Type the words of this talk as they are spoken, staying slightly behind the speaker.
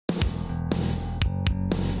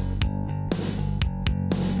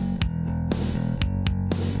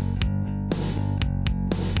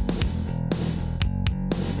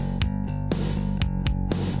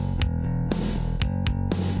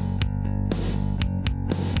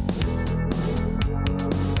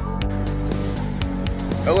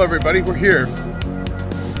Hello everybody, we're here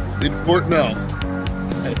in Fort Mill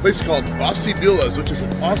at a place called Bossy Beulah's, which is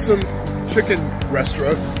an awesome chicken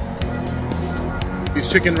restaurant.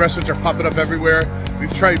 These chicken restaurants are popping up everywhere.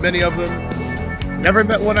 We've tried many of them. Never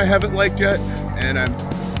met one I haven't liked yet, and I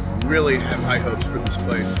really have high hopes for this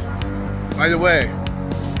place. By the way,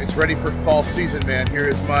 it's ready for fall season, man. Here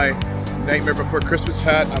is my Nightmare Before Christmas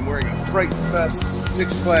hat. I'm wearing a Fright Fest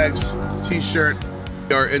Six Flags t-shirt.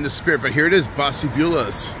 We are in the spirit, but here it is, Bossy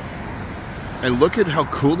Beulah's. And look at how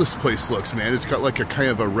cool this place looks, man. It's got like a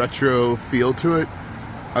kind of a retro feel to it.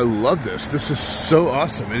 I love this. This is so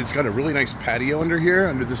awesome. And it's got a really nice patio under here,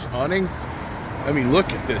 under this awning. I mean,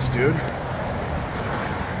 look at this, dude.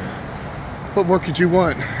 What more could you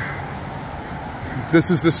want?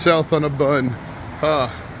 This is the South on a bun. Huh.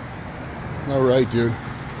 All right, dude.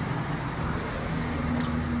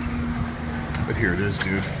 But here it is,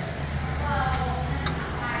 dude.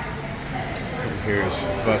 And here's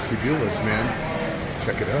Bossy Beulah's, man.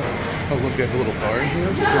 Check it out. Oh, look, they have a little bar in here.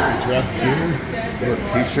 Serving draft beer. Little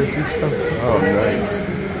t-shirts and stuff. Oh, nice.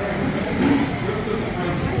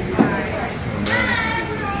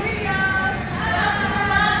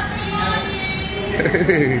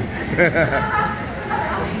 Hey.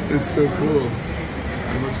 It's so cool.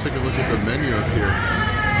 And let's take a look at the menu up here.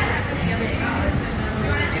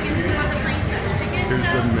 Here's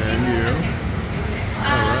the menu.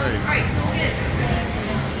 Alright.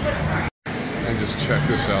 And just check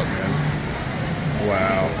this out, man.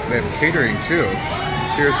 Wow. They have catering too.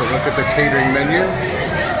 Here's a look at the catering menu.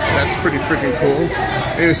 That's pretty freaking cool.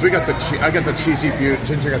 Anyways, we got I got the cheesy butte.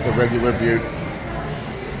 Ginger got the regular butte.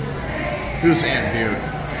 Who's Aunt Butte?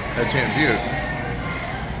 That's Aunt Butte.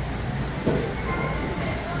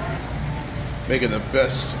 Making the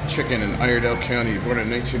best chicken in Iredell County, born in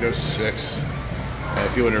 1906.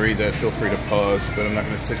 If you want to read that, feel free to pause, but I'm not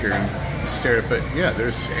going to sit here and stare at it. But yeah,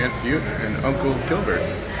 there's Aunt Butte and Uncle Gilbert.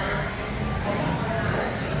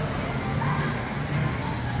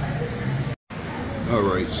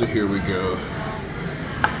 Alright, so here we go.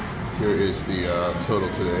 Here is the total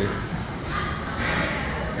today.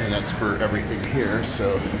 And that's for everything here,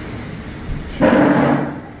 so check this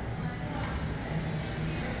out.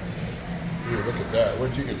 Here, look at that. What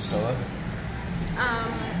did you get, Stella?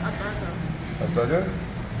 A burger. A burger?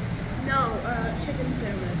 No, chicken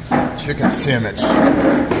sandwich. Chicken sandwich.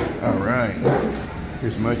 Alright.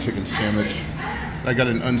 Here's my chicken sandwich. I got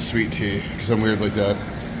an unsweet tea, because I'm weird like that.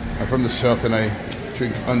 I'm from the South and I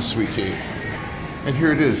drink unsweet tea. And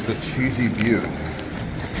here it is, the cheesy butte.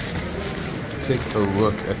 Take a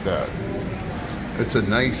look at that. It's a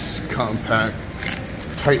nice, compact,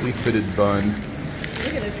 tightly fitted bun.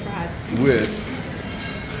 Look at this fries.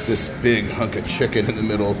 With this big hunk of chicken in the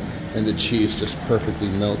middle and the cheese just perfectly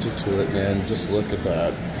melted to it, man. Just look at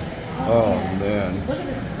that. Oh, man. Look at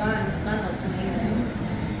this bun. This bun looks amazing.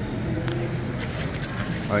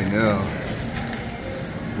 I know.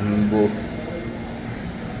 And we'll,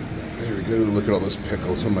 there we go. Look at all those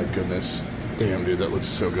pickles. Oh, my goodness. Damn, dude, that looks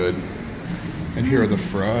so good. And here are the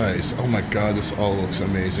fries. Oh my God, this all looks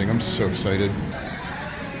amazing. I'm so excited.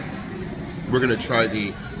 We're gonna try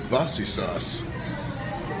the Bossy sauce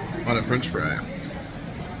on a French fry.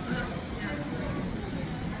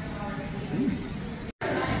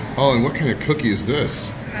 Oh, and what kind of cookie is this?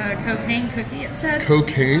 Copain cookie, it said.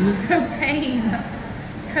 Cocaine? Copain.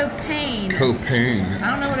 Copain. Copain. I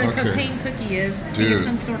don't know what a copain cookie is. I think it's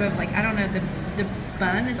some sort of, like, I don't know, the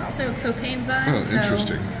bun is also a copain bun. Oh, so.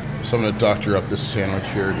 Interesting. So I'm gonna doctor up this sandwich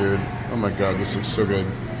here, dude. Oh my God, this looks so good.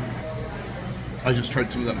 I just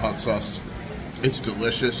tried some of that hot sauce. It's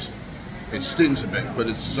delicious. It stings a bit, but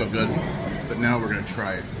it's so good. But now we're gonna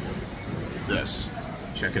try this.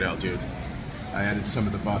 Check it out, dude. I added some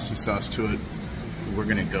of the Bossy sauce to it. We're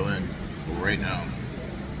gonna go in right now.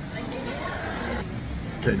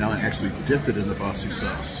 Okay, now I actually dipped it in the Bossy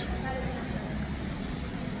sauce.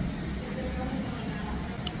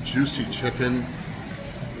 Juicy chicken.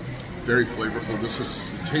 Very flavorful.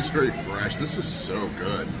 It tastes very fresh. This is so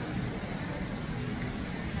good.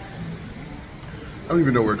 I don't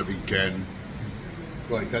even know where to begin.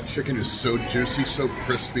 Like, that chicken is so juicy, so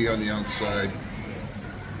crispy on the outside.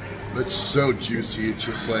 It's so juicy. It's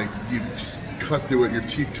just like, you just cut through it, your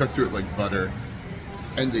teeth cut through it like butter.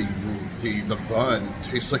 And the bun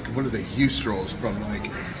tastes like one of the yeast rolls from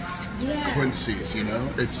like Quincy's, you know?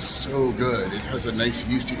 It's so good. It has a nice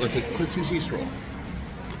yeasty, like a Quincy's yeast roll.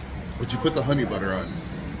 But you put the honey butter on.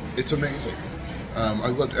 It's amazing. I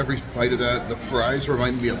loved every bite of that. The fries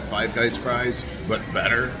remind me of Five Guys fries, but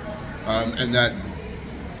better. And that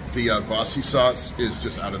the Bossy sauce is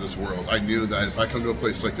just out of this world. I knew that if I come to a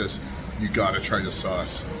place like this, you gotta try the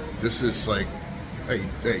sauce. This is like,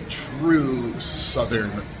 a true Southern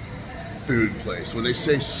food place. When they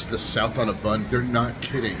say the South on a bun, they're not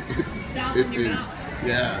kidding. It is. Mouth.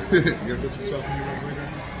 Yeah. You're gonna put some salt in your mouth later?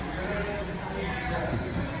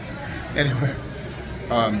 Anyway,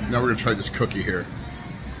 now we're gonna try this cookie here.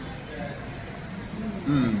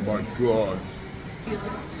 My God.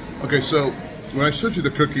 Okay, so when I showed you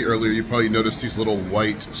the cookie earlier, you probably noticed these little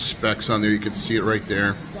white specks on there. You can see it right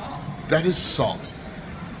there. That is salt,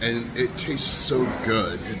 and it tastes so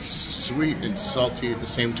good. It's sweet and salty at the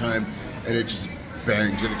same time, and it just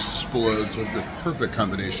bangs and explodes with the perfect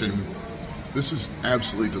combination. This is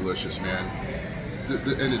absolutely delicious, man.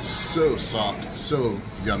 And it's so soft, so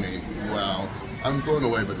yummy. Wow, I'm blown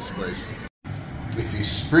away by this place. If you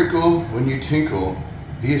sprinkle when you tinkle,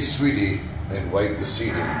 be a sweetie and wipe the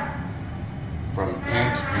seeding. From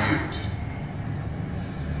Aunt Butte.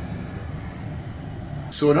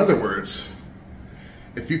 So in other words,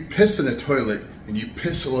 if you piss in the toilet and you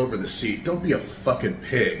piss all over the seat, don't be a fucking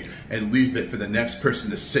pig and leave it for the next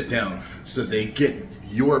person to sit down so they get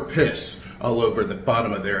your piss all over the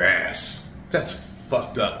bottom of their ass. That's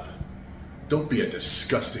fucked up. Don't be a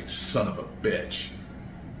disgusting son of a bitch.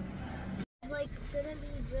 Like, gonna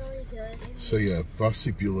be really good. So yeah,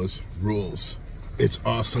 Bossy Beulah's rules. It's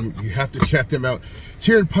awesome. You have to check them out. It's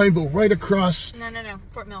here in Pineville, right across... No,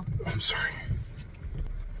 Fort Mill. I'm sorry.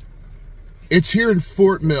 It's here in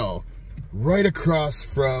Fort Mill, right across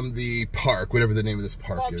from the park, whatever the name of this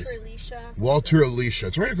park is. Walter Alicia. Walter Alicia.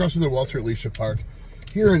 It's right across from the Walter Alicia Park.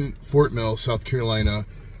 Here in Fort Mill, South Carolina.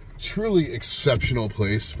 Truly exceptional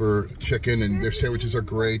place for chicken, and their sandwiches are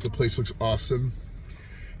great. The place looks awesome.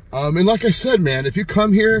 And like I said, man, if you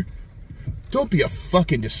come here, don't be a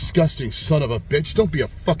fucking disgusting son of a bitch. Don't be a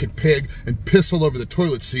fucking pig and piss all over the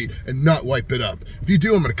toilet seat and not wipe it up. If you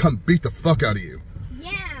do, I'm gonna come beat the fuck out of you.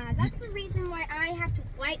 Yeah, that's the reason why I have to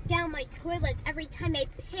wipe down my toilets every time I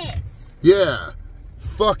piss. Yeah,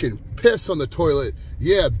 fucking piss on the toilet.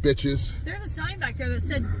 Yeah, bitches. There's a sign back there that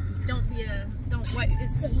said, don't wipe.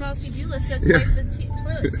 It's Bossy Beulah says wipe the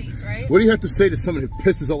toilet seats, right? What do you have to say to someone who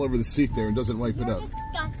pisses all over the seat there and doesn't wipe it up?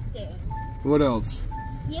 Disgusting. What else?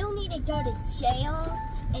 You need to go to jail,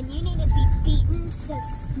 and you need to be beaten to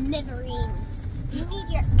smithereens. You need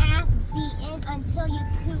your ass beaten until you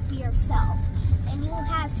poop yourself. And you'll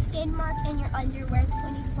have skin marks in your underwear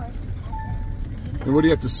 24/7. And what do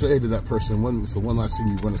you have to say to that person? So one last thing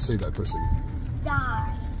you want to say to that person?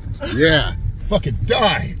 Die. Yeah, fucking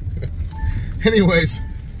die. Anyways,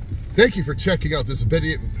 thank you for checking out this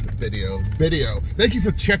video. Thank you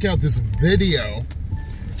for checking out this video.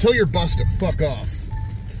 Tell your boss to fuck off.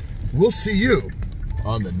 We'll see you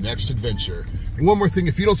on the next adventure. And one more thing,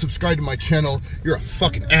 if you don't subscribe to my channel, you're a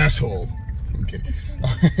fucking asshole. Okay.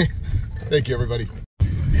 All right. Thank you, everybody.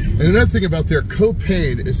 And another thing about their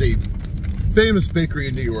Copain is a famous bakery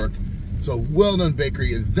in New York. It's a well-known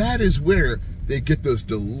bakery, and that is where they get those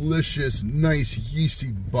delicious, nice, yeasty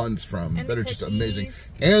buns from that are just amazing.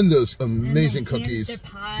 And those amazing cookies. Their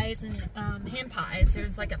pies and hand pies.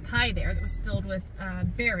 There's like a pie there that was filled with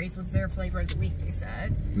berries was their flavor of the week, they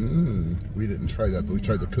said. We didn't try that, but we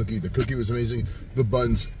tried the cookie. The cookie was amazing. The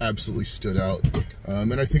buns absolutely stood out.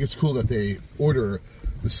 And I think it's cool that they order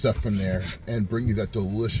the stuff from there and bring you that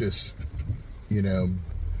delicious, you know,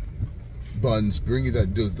 buns. Bring you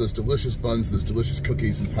those delicious buns, those delicious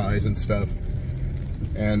cookies and pies and stuff.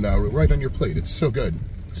 And right on your plate. It's so good.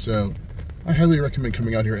 So I highly recommend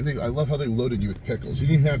coming out here. And I love how they loaded you with pickles. You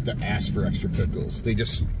didn't even have to ask for extra pickles. They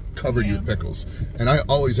just covered you with pickles. And I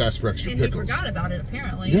always ask for extra pickles. And he forgot about it,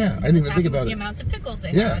 apparently. Yeah, I didn't even think about it. The amount of pickles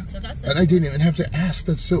they had. So that's and I didn't even have to ask.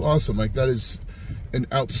 That's so awesome. Like, that is an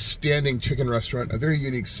outstanding chicken restaurant. A very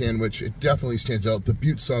unique sandwich. It definitely stands out. The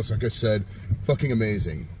Butte sauce, like I said, fucking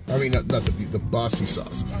amazing. I mean, not the Butte, the Bossy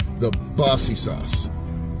sauce. The Bossy sauce.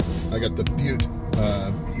 I got the Butte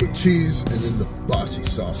with cheese and then the Bossy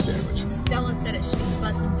sauce sandwich. Stella said it should be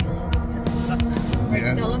bussin' because it's bussin'.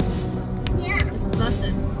 Right, Stella? Yeah. It's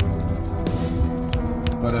bussin'.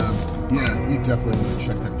 But yeah, you definitely want to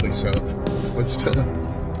check that place out. What's Stella?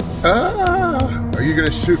 Ah! Are you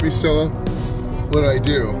gonna shoot me, Stella? What did I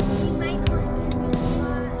do?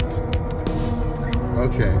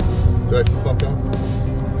 Okay. Did I fuck up?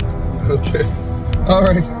 Okay. All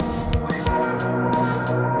right.